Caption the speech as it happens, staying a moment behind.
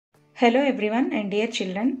Hello everyone and dear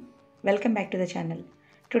children, welcome back to the channel.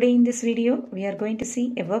 Today in this video we are going to see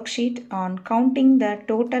a worksheet on counting the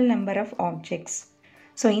total number of objects.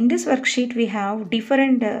 So in this worksheet we have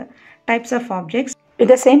different types of objects with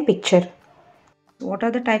the same picture. What are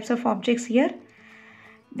the types of objects here?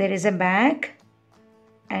 There is a bag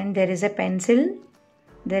and there is a pencil,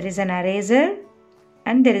 there is an eraser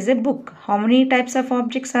and there is a book. How many types of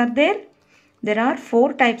objects are there? There are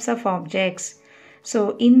 4 types of objects.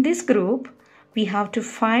 So in this group, we have to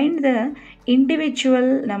find the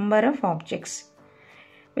individual number of objects.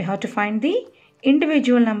 We have to find the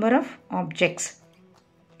individual number of objects.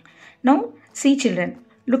 Now, see children,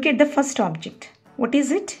 look at the first object. What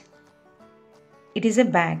is it? It is a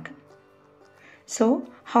bag. So,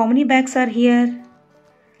 how many bags are here?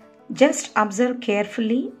 Just observe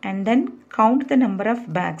carefully and then count the number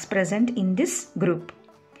of bags present in this group.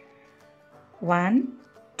 1,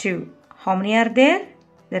 2. How many are there?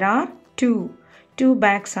 There are 2. 2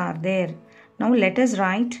 bags are there. Now let us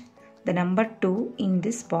write the number 2 in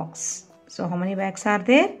this box. So how many bags are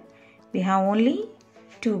there? We have only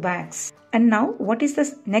 2 bags. And now what is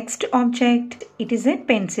the next object? It is a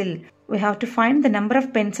pencil. We have to find the number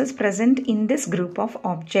of pencils present in this group of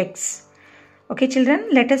objects. Okay children,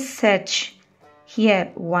 let us search.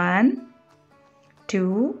 Here 1,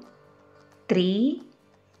 2, 3,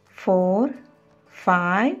 4,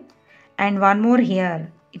 5. And one more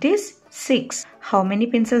here. It is 6. How many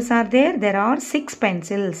pencils are there? There are 6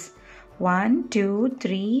 pencils. 1, 2,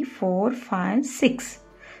 3, 4, 5, 6.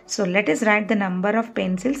 So let us write the number of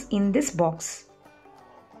pencils in this box.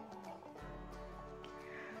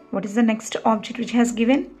 What is the next object which has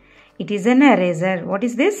given? It is an eraser. What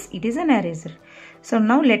is this? It is an eraser. So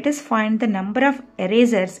now let us find the number of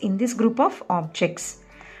erasers in this group of objects.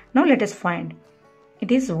 Now let us find.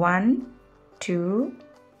 It is 1, 2,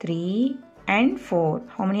 3 and 4.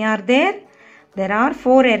 How many are there? There are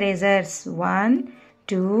 4 erasers. 1,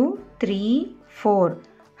 2, 3, 4.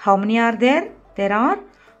 How many are there? There are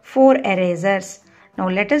 4 erasers. Now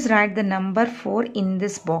let us write the number 4 in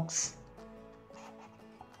this box.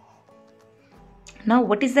 Now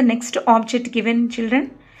what is the next object given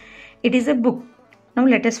children? It is a book. Now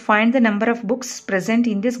let us find the number of books present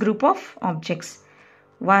in this group of objects.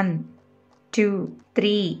 1, 2,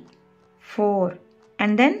 3, 4.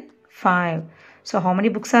 And then 5. So how many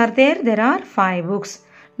books are there? There are 5 books.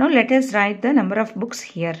 Now let us write the number of books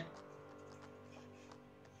here.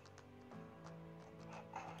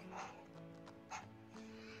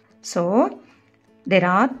 So there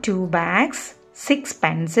are 2 bags, 6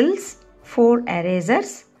 pencils, 4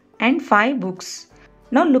 erasers and 5 books.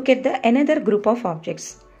 Now look at the another group of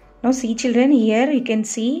objects. Now see children, here you can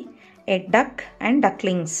see a duck and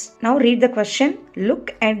ducklings. Now read the question.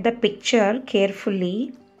 Look at the picture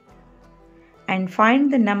carefully and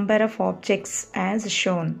find the number of objects as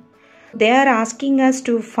shown. They are asking us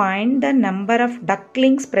to find the number of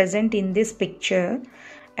ducklings present in this picture,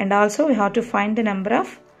 and also we have to find the number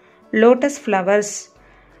of lotus flowers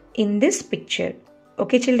in this picture.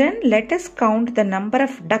 Okay children, let us count the number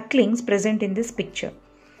of ducklings present in this picture.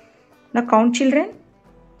 Now count children.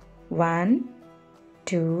 1,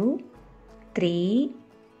 2, 3,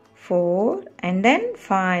 4 and then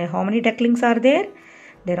 5. How many ducklings are there?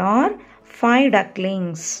 There are 5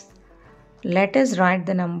 ducklings. Let us write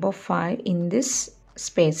the number 5 in this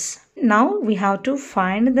space. Now we have to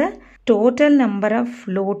find the total number of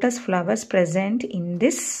lotus flowers present in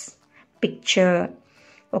this picture.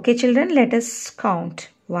 Okay children, let us count.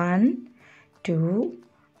 1, 2,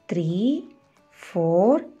 3,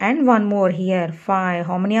 4 and one more here. 5.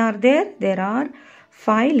 How many are there? There are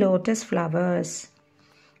 5 lotus flowers.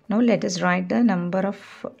 Now let us write the number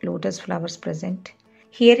of lotus flowers present.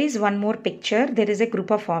 Here is one more picture. There is a group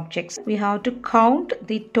of objects. We have to count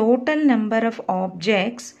the total number of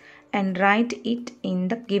objects and write it in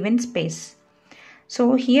the given space.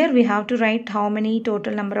 So here we have to write how many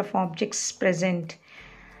total number of objects present.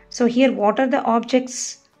 So here what are the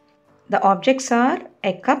objects? The objects are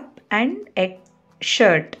a cup and a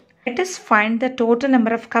shirt. Let us find the total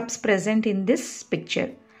number of cups present in this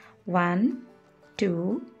picture. 1,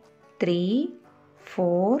 2, 3,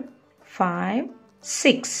 4, 5,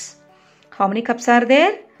 6. How many cups are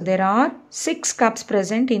there? There are 6 cups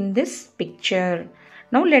present in this picture.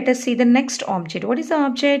 Now let us see the next object. What is the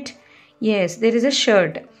object? Yes, there is a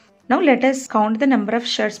shirt. Now let us count the number of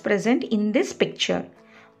shirts present in this picture.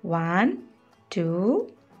 1,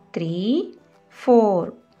 2, 3,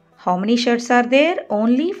 4. How many shirts are there?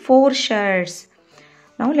 Only 4 shirts.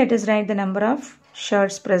 Now let us write the number of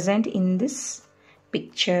shirts present in this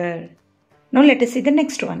picture. Now let us see the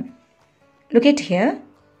next one. Look at here.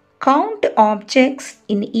 count objects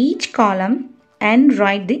in each column and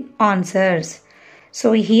write the answers.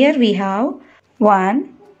 So here we have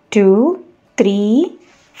 1, 2, 3,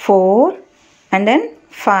 4 and then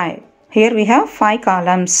 5. Here we have 5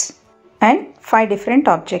 columns and 5 different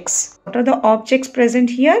objects. What are the objects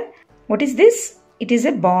present here? What is this? It is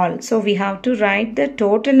a ball. So we have to write the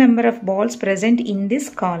total number of balls present in this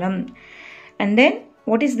column. And then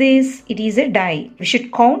what is this? It is a die. We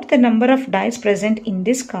should count the number of dice present in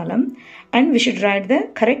this column and we should write the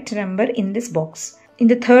correct number in this box. In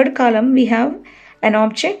the third column we have an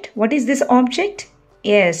object. What is this object?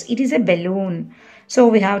 Yes, it is a balloon. So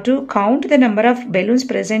we have to count the number of balloons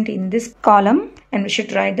present in this column and we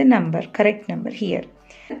should write the number, correct number here.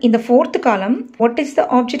 In the fourth column, what is the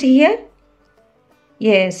object here?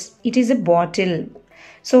 Yes, it is a bottle.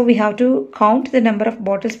 So we have to count the number of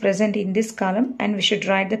bottles present in this column and we should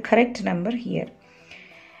write the correct number here.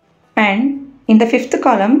 And in the fifth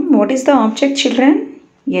column, what is the object, children?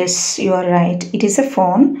 Yes, you are right. It is a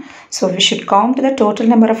phone. So we should count the total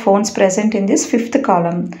number of phones present in this fifth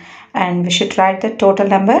column and we should write the total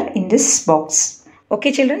number in this box.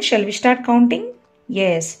 Okay, children, shall we start counting?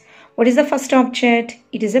 Yes. What is the first object?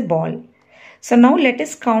 It is a ball. So now let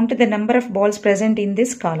us count the number of balls present in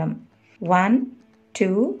this column. 1,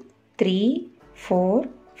 2, 3, 4,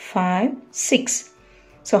 5, 6.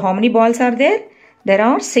 So how many balls are there? There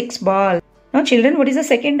are 6 balls. Now children, what is the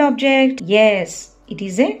second object? Yes. It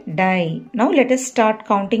is a die. Now let us start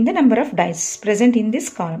counting the number of dice present in this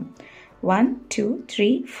column. 1, 2,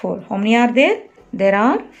 3, 4. How many are there? There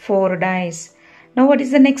are 4 dice. Now what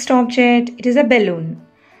is the next object? It is a balloon.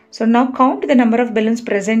 So now count the number of balloons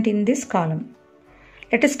present in this column.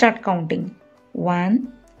 Let us start counting.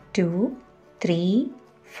 1, 2, 3,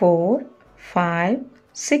 4, 5,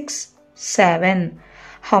 6, 7.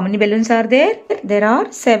 How many balloons are there? There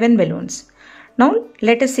are 7 balloons. Now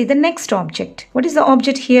let us see the next object. What is the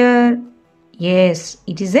object here? Yes,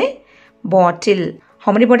 it is a bottle.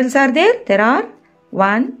 How many bottles are there? There are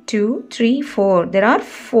 1, 2, 3, 4. There are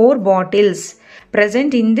 4 bottles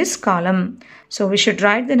present in this column. So we should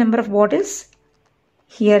write the number of bottles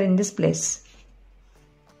here in this place.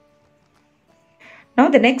 Now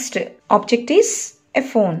the next object is a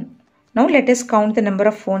phone. Now let us count the number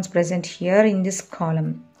of phones present here in this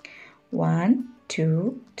column. 1,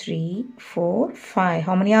 2, 3, 4, 5.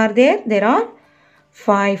 How many are there? There are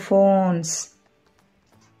 5 phones.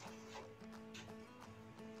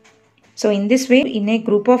 So in this way, in a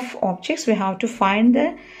group of objects, we have to find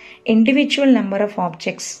the individual number of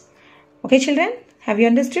objects. Okay, children, have you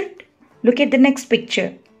understood? Look at the next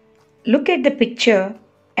picture. Look at the picture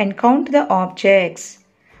and count the objects.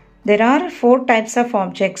 There are 4 types of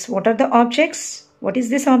objects. What are the objects? What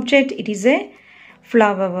is this object? It is a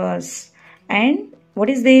flower vase. And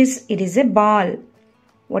what is this? It is a ball.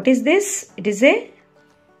 What is this? It is a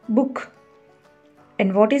book.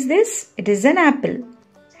 And what is this? It is an apple.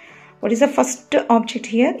 What is the first object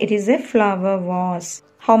here? It is a flower vase.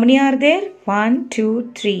 How many are there? 1,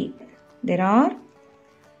 2, 3. There are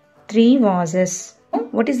 3 vases.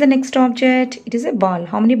 What is the next object? It is a ball.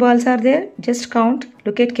 How many balls are there? Just count.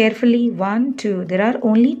 Look at carefully. 1, 2. There are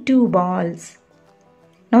only 2 balls.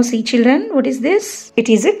 Now see, children, what is this? It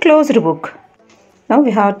is a closed book. Now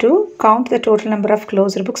we have to count the total number of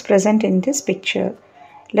closed books present in this picture.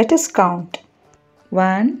 Let us count.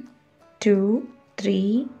 1, 2,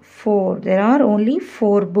 3, 4. There are only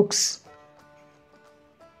 4 books.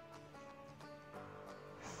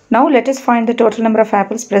 Now let us find the total number of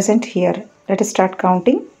apples present here. Let us start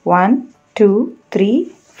counting. 1, 2, 3,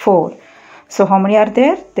 4. So how many are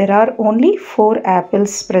there? There are only 4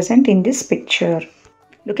 apples present in this picture.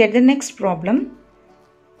 Look at the next problem.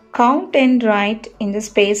 Count and write in the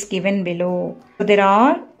space given below. So there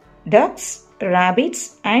are ducks,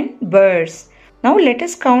 rabbits and birds. Now let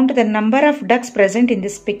us count the number of ducks present in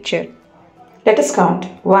this picture. Let us count.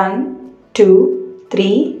 1, 2,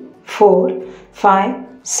 3, 4, 5,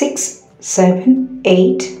 6, 7,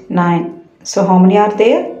 8, 9. So how many are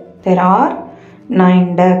there? There are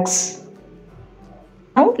 9 ducks.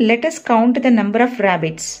 Now let us count the number of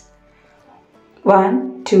rabbits.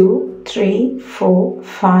 1, 2, 3, 4,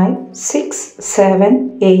 5, 6,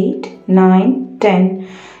 7, 8, 9, 10,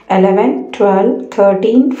 11, 12,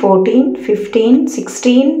 13, 14, 15,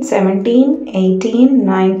 16, 17, 18,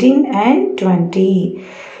 19 and 20.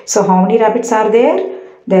 So how many rabbits are there?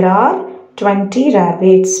 There are 20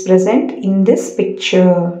 rabbits present in this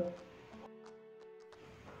picture.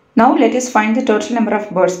 Now let us find the total number of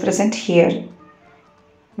birds present here.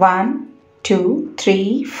 1, 2,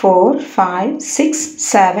 3, 4, 5, 6,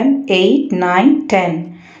 7, 8, 9,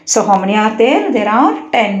 10. So how many are there? There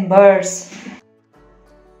are 10 birds.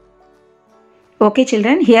 Okay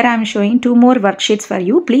children, here I am showing 2 more worksheets for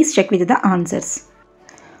you. Please check with the answers.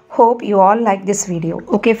 Hope you all like this video.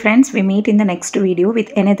 Okay friends, we meet in the next video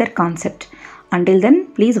with another concept. Until then,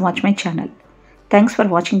 please watch my channel. Thanks for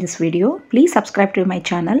watching this video. Please subscribe to my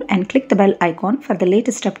channel and click the bell icon for the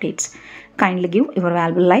latest updates. Kindly give your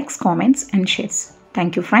valuable likes, comments and shares.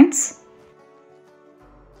 Thank you friends.